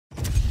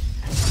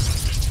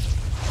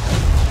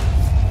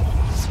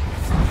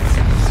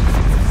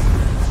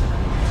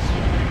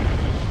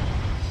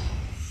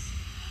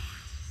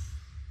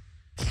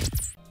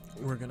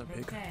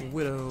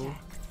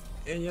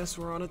And yes,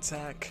 we're on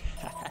attack.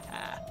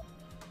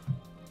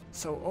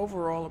 So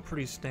overall, a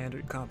pretty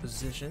standard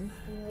composition.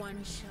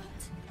 One shot.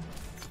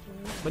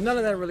 But none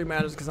of that really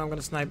matters because I'm going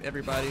to snipe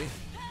everybody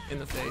in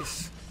the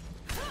face.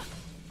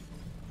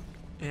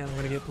 And I'm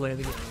going to get play of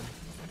the game.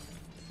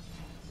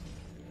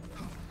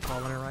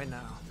 Calling it right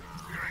now.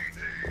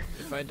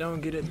 If I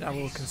don't get it, I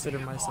will consider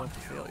myself a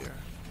failure.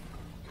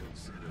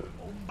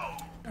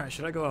 Alright,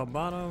 should I go out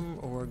bottom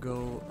or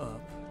go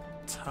up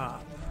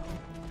top?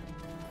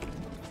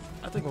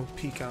 I think we'll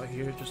peek out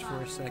here just for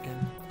a second.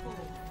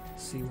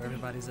 See where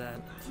everybody's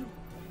at.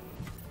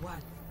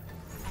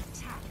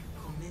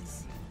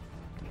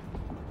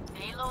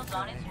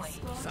 Okay.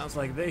 Sounds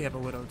like they have a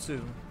widow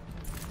too.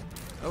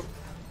 Oh.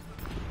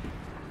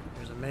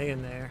 There's a MEI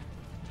in there.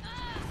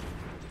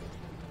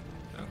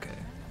 Okay.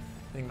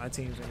 I think my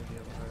team's gonna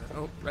deal with her.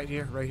 Oh, right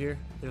here, right here.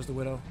 There's the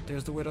widow.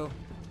 There's the widow.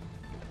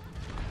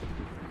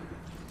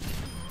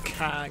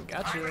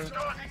 Gotcha.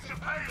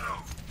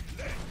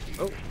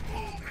 Oh.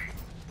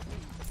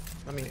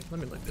 Let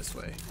me look this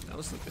way. Now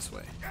let's look this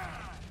way.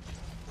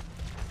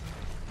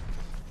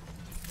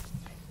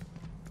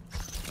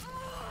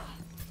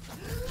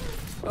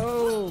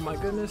 Oh my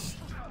goodness.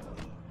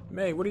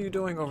 MEI, what are you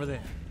doing over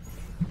there?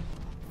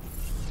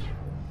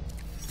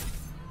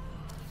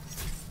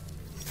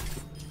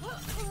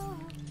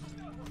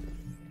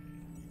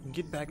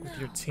 Get back with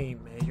your team,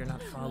 MEI. You're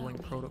not following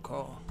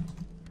protocol.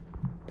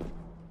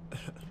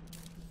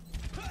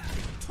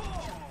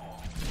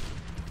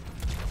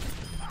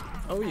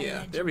 Oh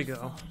yeah, there we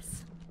go.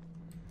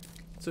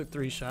 Took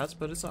 3 shots,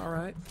 but it's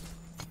alright.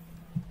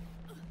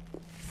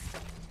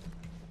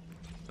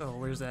 Oh,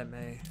 where's that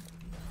MEI?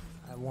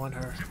 I want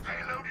her. The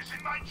payload is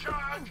in my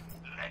charge.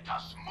 Let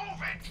us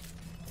move it.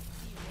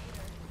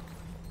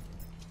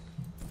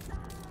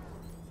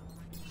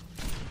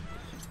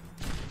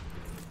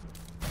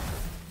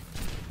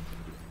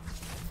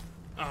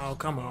 Oh,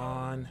 come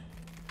on.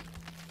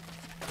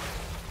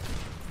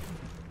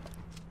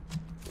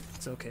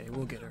 It's okay,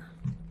 we'll get her.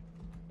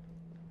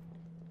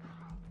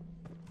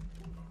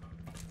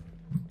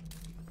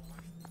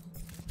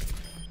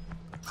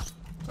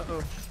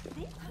 Uh-oh.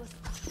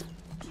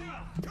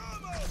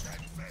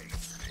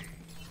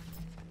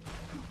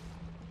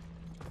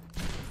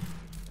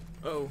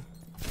 Oh.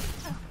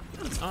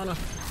 It's Anna.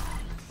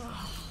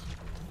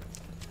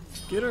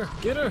 Get her!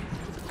 Get her!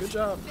 Good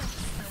job.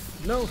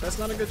 No, that's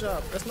not a good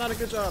job. That's not a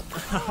good job.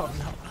 Oh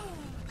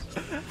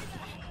no.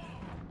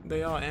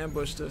 They all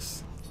ambushed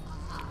us.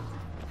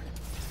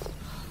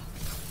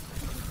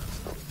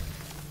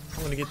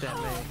 I'm gonna get that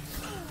MEI.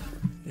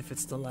 If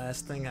it's the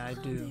last thing I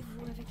do.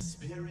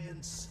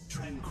 Experience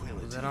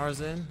tranquility. Is that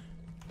ours in?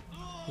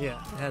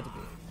 Yeah, it had to be.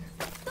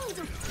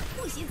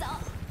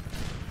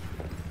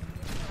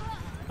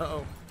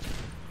 Uh-oh.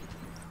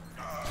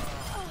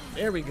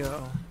 There we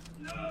go.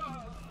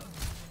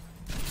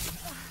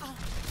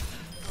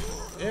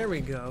 There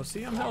we go.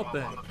 See, I'm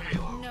helping.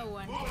 No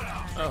one.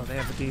 Oh, they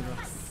have a diva.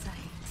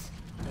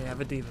 They have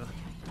a diva.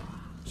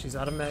 She's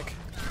out of mech.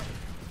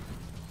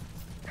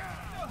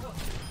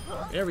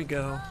 There we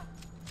go.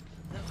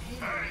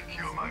 Thank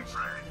you, my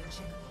friend.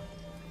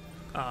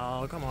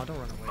 Oh, come on, don't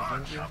run away,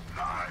 don't you?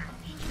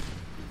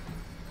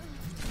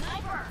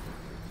 Sniper!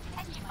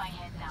 I keep my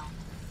head down.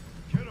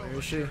 Where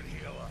is she? Is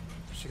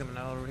she coming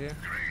out over here?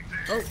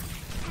 Oh,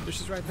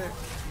 she's right there.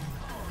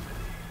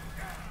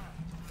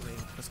 Wait,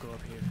 let's go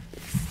up here.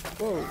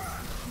 Whoa!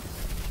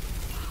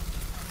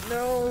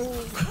 No!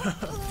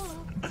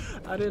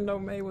 I didn't know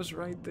MEI was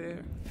right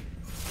there.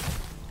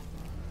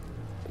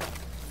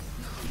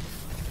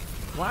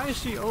 Why is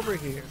she over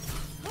here?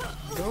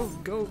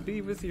 Go be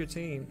with your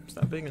team.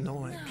 Stop being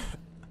annoying.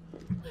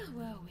 Where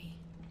were we?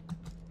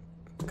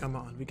 Come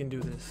on, we can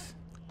do this.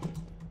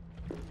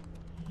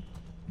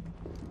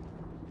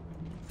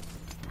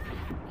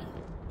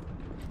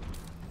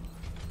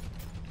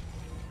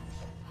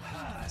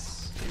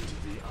 Pass into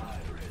the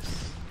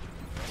iris.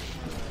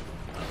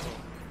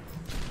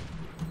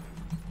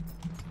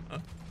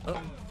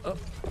 Oh.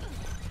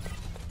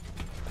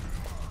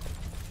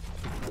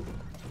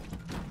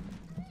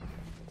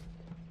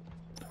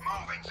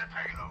 Moving the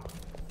payload.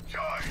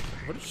 Join.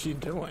 What is she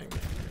doing?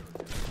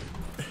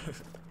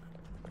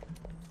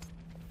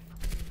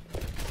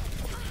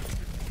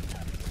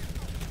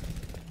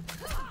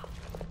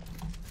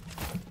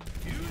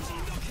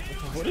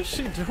 What is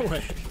she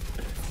doing?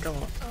 Come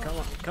on, come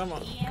on, come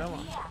on, come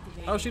on.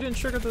 Oh, she didn't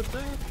trigger the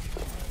thing?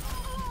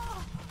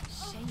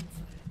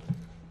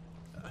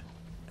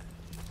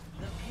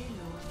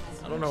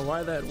 I don't know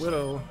why that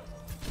widow...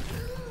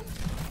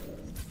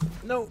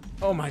 No!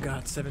 Oh my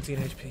god, 17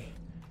 HP.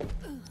 The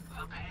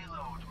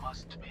payload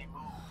must be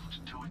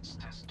moved to its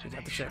We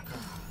got the destination.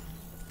 checkpoint.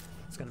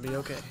 It's gonna be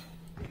okay.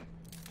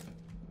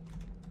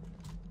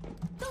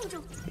 I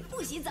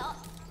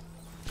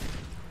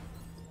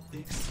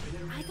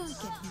don't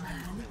get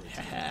mad.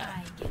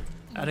 I get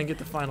I didn't get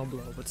the final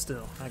blow, but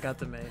still, I got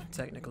the MEI,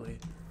 technically.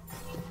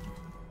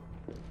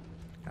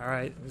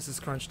 Alright, this is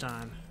crunch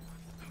time.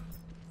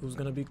 Who's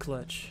gonna be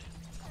clutch?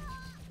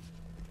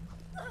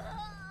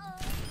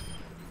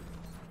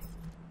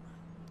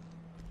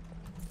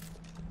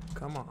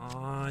 Come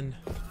on.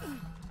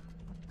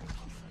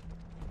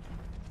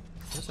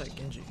 What's that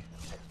Genji?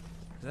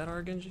 Is that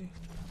our Genji?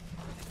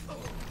 Come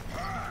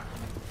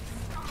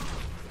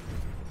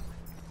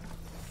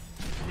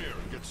here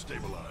and get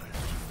stabilized.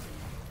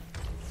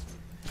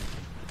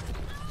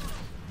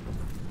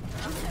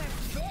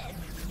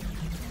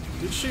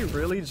 Did she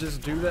really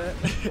just do that?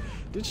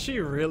 Did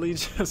she really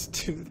just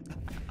do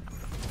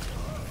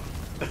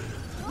that?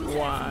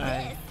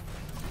 Why?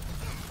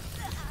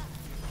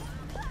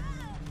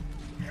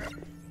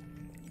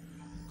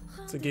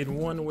 To get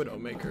one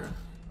widowmaker.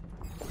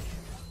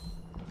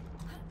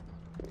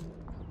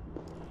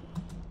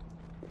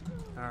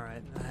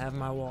 Alright, I have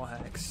my wall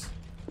hacks.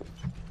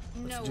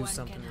 Let's do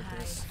something with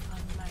this.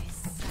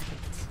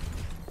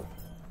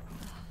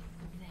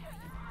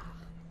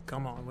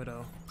 Come on,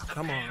 Widow.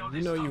 Come on,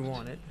 you know you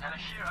want it. And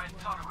here I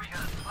thought we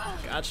had a plan.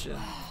 Gotcha.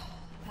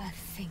 A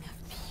thing of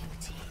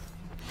beauty.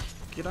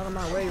 Get out of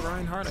my way,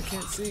 Reinhardt. I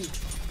can't see.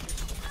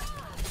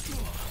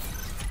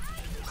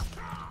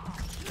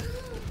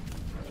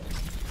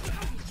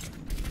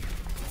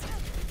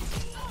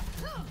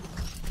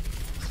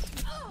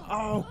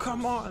 Oh,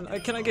 come on.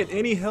 Can I get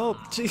any help?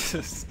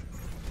 Jesus.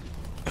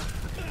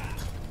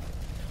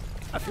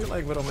 I feel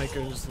like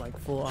Widowmaker's like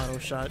full auto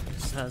shot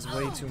just has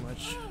way too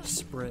much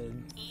spread.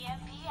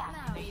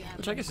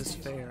 Which I guess is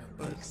fair,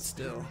 but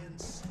still.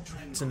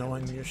 It's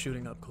annoying when you're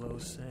shooting up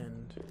close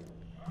and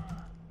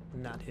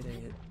not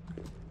hitting it.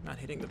 Not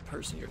hitting the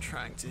person you're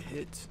trying to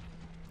hit.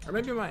 Or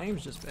maybe my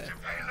aim's just bad.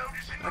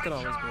 That could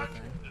always be a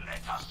thing.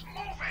 Let us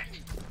move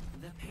it.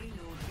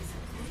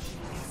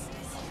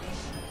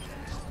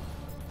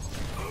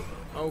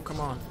 Oh, come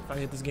on. If I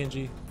hit this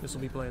Genji, this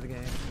will be play of the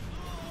game.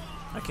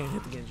 I can't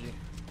hit the Genji.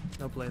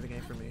 No play of the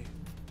game for me.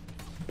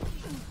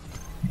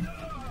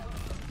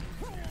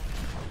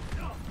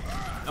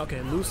 Okay,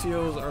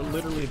 Lucios are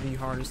literally the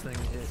hardest thing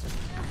to hit.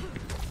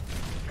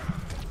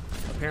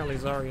 Apparently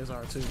Zarya's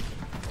are too.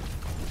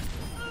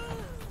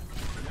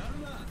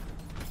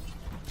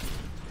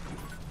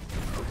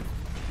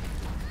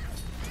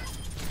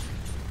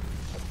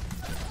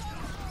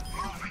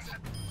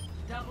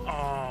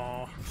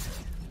 Oh.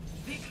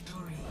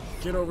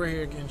 Get over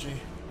here, Genji.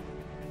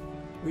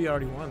 We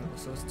already won though,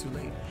 so it's too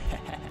late.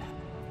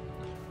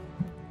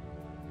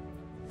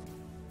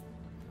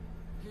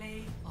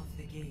 Play of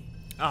the game.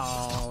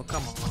 Oh,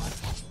 come on.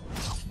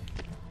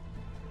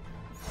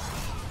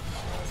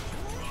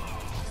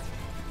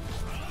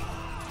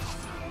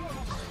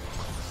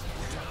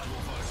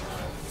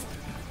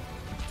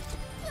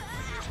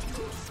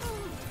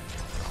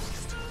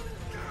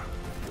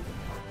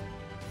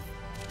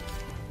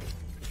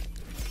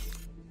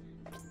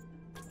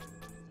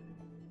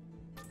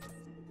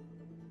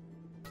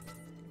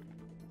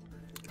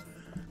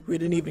 We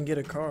didn't even get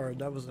a card.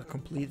 That was a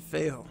complete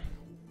fail.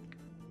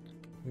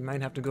 We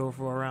might have to go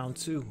for a round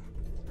 2.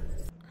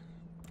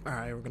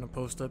 Alright, we're gonna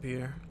post up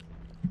here.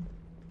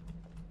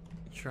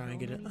 Try and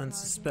get an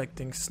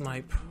unsuspecting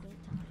snipe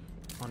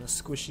on a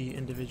squishy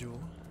individual.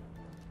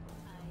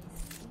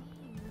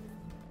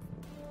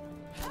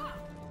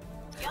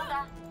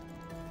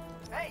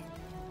 Hey.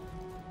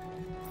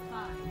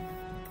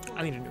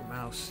 I need a new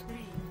mouse. 3,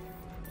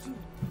 2,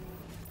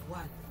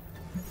 1.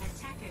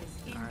 Attackers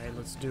in. Alright,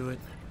 let's do it.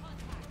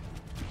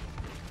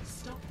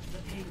 Stop the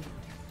payload.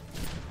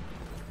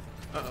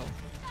 Uh-oh.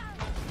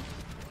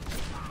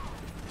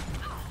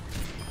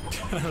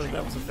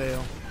 That was a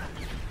fail.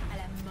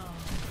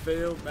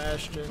 Failed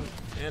Bastion.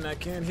 And I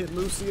can't hit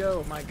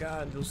Lucio. Oh my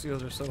god,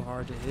 Lucios are so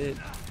hard to hit.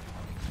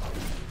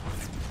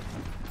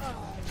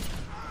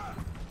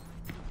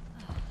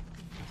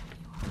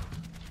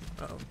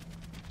 Uh-oh.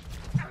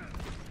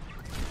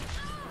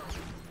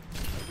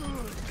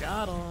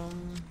 Got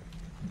him.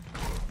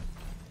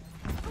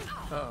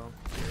 Uh-oh.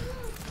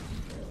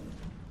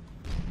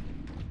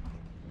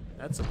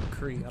 That's a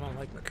McCree. I don't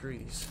like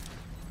McCrees.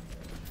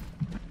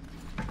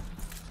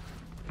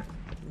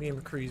 Me and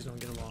McCrees don't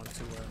get along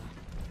too well.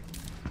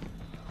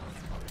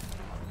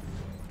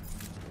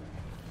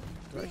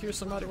 Do I hear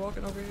somebody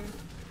walking over here?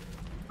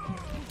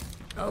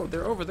 Oh,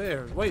 they're over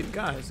there. Wait,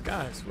 guys,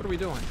 what are we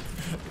doing?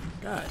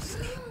 Guys.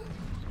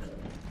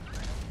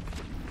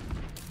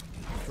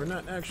 We're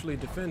not actually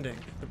defending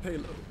the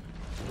payload.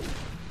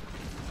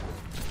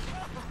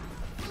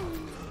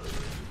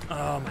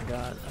 Oh my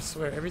god, I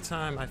swear, every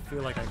time I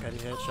feel like I got a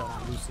headshot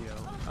on Lucio.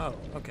 Oh,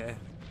 okay.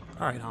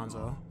 Alright,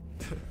 Hanzo.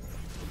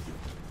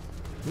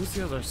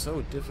 Lucios are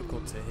so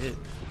difficult to hit.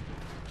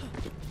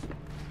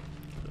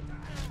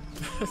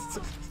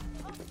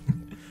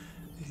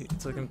 It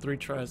took him 3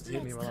 tries to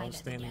hit me while I was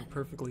standing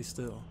perfectly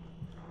still.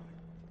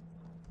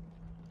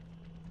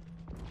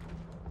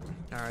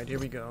 Alright, here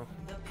we go.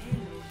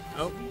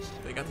 Oh,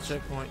 they got the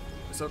checkpoint.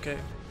 It's okay.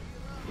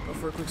 Go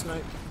for a quick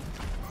snipe.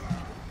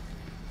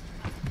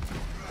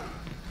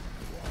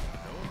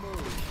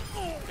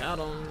 Got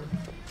him.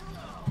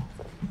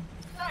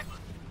 Sniper,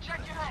 check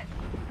your head.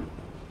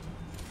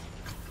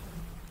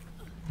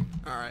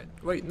 Alright.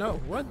 Wait, no.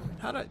 What?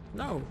 How'd I?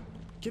 No.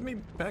 Get me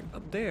back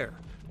up there.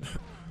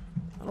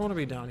 I don't want to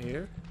be down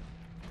here.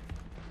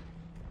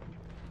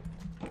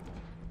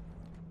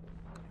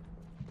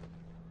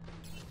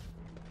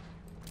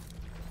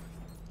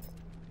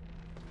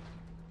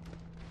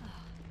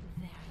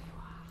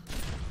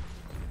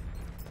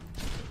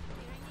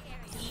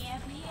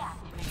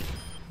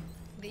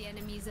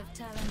 enemies of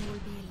Talon will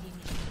be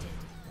eliminated.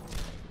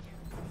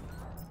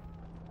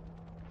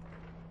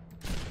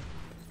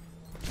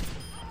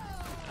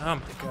 Oh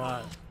my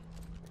god.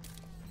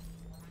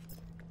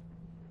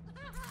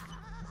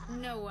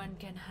 No one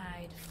can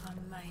hide from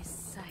my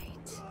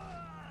sight.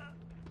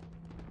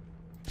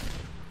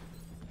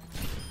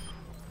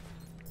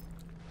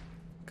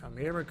 Come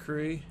here,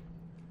 McCree.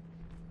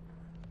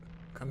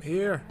 Come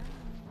here.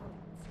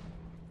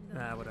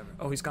 Nah, whatever.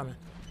 Oh, he's coming.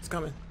 He's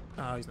coming.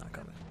 Oh, he's not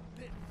coming.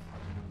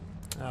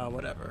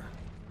 Whatever.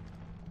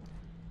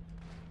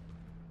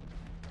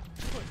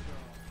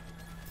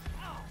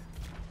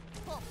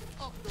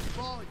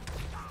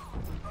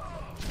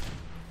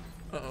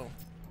 Uh-oh.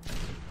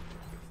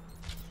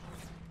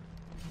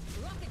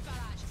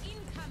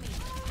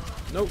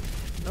 Nope.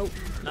 Nope.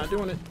 Not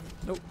doing it.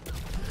 Nope.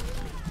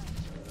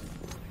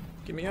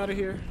 Get me out of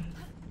here.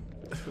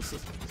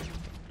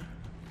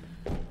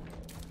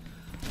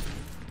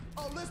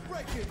 Oh, let's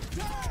break it.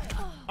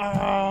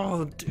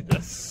 Oh, dude,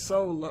 that's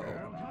so low.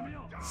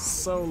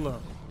 So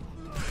low.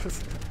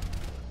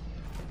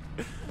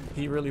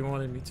 He really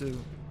wanted me to.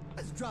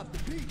 Let's drop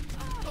the beat.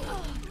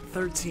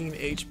 13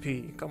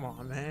 HP. Come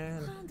on,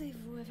 man.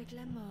 Rendez-vous avec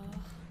la mort.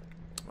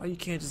 Why you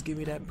can't just give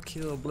me that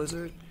kill,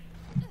 Blizzard?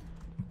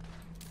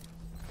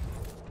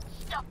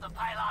 Stop the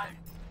payload.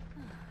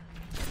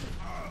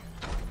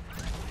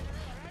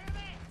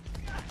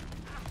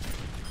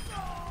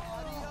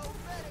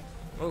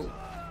 Oh.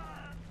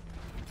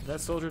 Did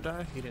that soldier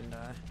die? He didn't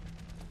die.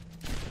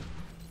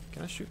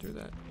 Can I shoot through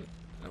that?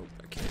 Nope,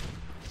 I can't.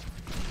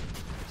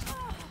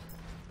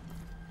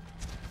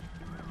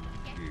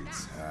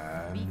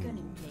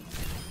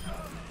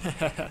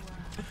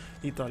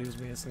 He thought he was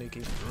being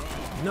sneaky.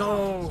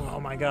 No! Oh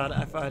my god,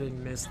 if I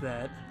didn't miss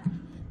that.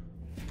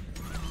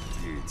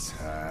 It's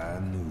high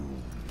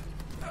noon.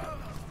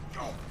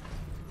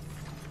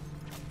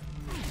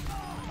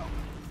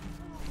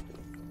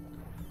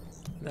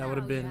 That would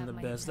have been the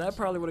best. That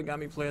probably would have got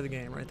me play of the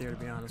game right there, to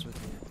be honest with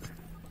you.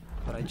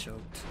 But I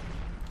choked.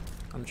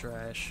 I'm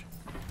trash.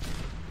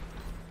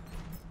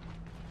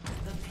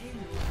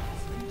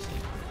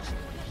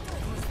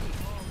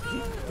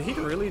 Did he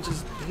really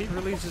just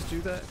do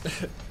that?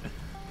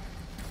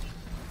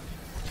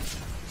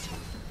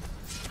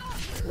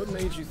 What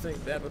made you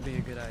think that would be a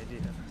good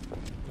idea?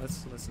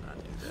 Let's not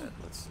do that.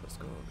 Let's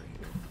go over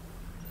here.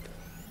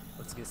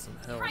 Let's get some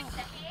help.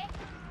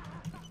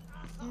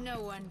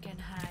 No one can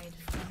hide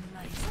from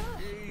my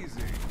sight.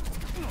 Easy.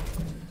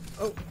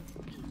 Oh.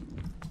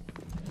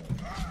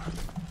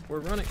 We're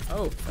running.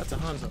 Oh, that's a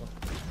Hanzo.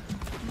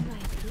 My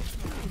good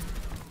friend.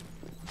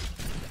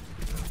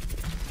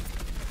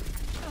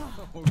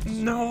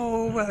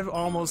 No, I've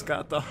almost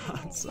got the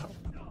Hanzo.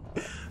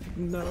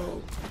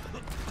 No.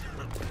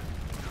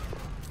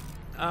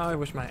 Oh, I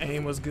wish my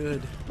aim was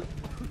good.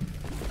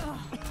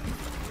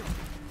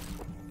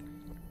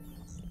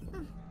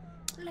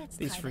 Let's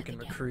These try that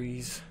freaking again.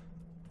 McCrees.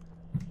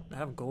 I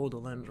have gold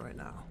limbs right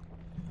now.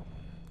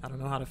 I don't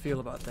know how to feel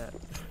about that.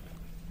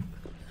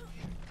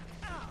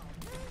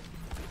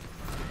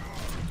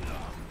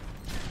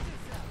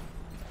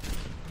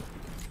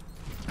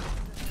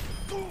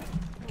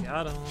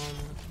 Got him.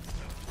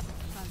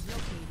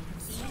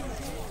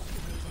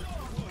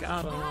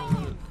 Got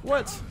him.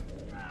 What?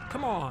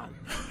 Come on.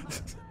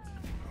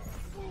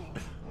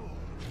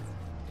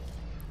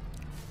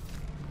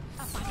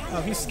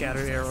 Oh, he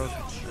scattered arrows.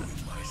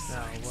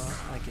 Oh, well,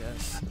 I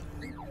guess.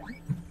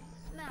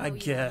 I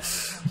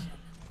guess.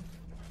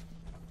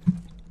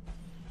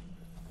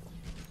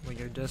 When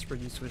you're desperate,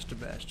 you switch to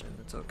Bastion.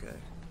 It's okay.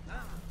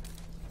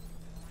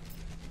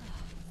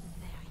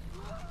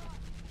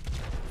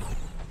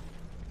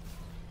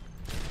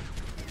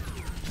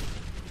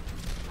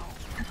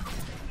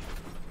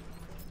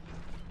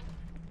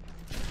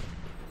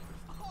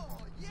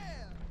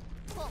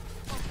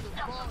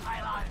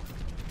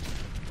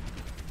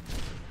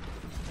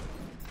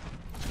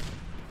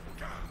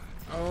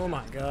 Oh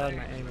my god,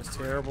 my aim is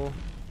terrible.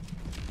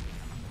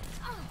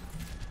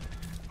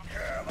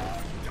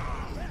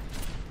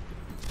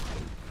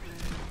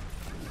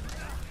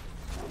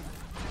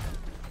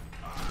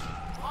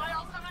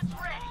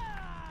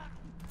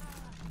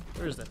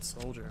 Where's that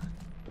soldier?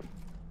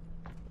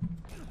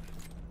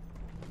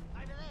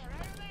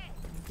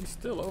 He's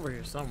still over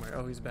here somewhere.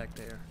 Oh, he's back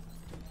there.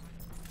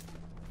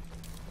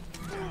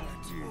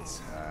 It's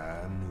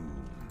high noon.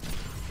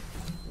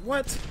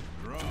 What?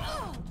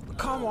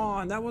 Come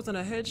on, that wasn't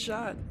a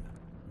headshot.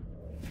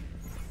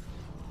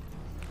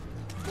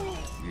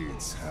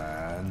 It's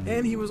high noon.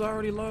 And he was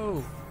already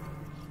low.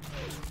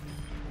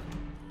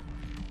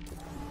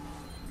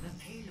 The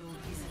payload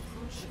is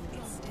approaching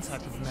its What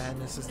type of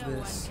madness is No one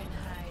this? can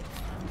hide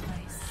from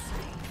my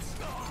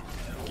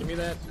sight. Give me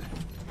that.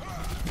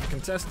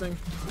 Contesting.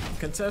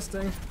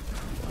 Contesting.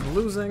 I'm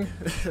losing.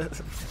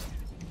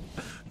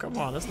 Come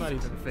on, that's not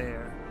even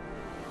fair.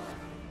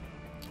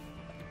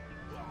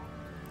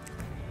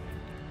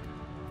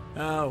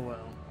 Oh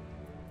well.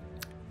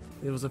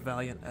 It was a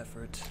valiant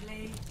effort.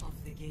 play of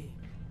the game.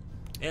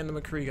 And the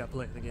McCree got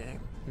play of the game.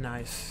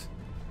 Nice.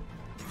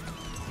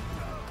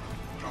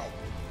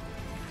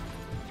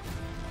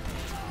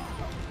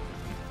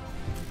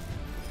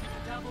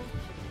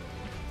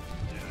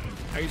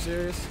 Are you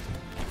serious?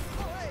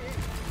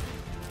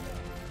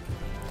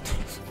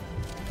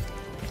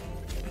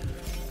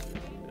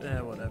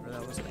 Whatever.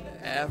 That was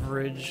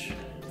average.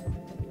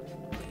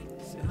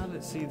 See how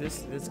did see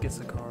this? This gets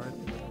a card,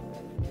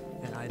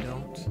 and I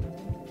don't.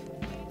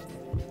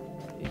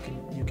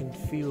 You can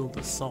feel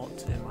the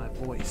salt in my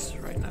voice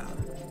right now.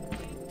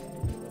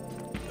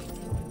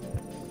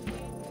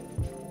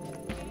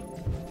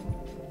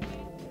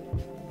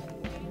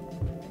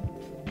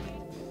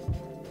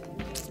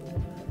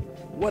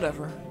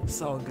 Whatever,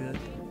 it's all good.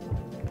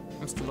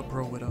 I'm still a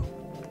pro widow.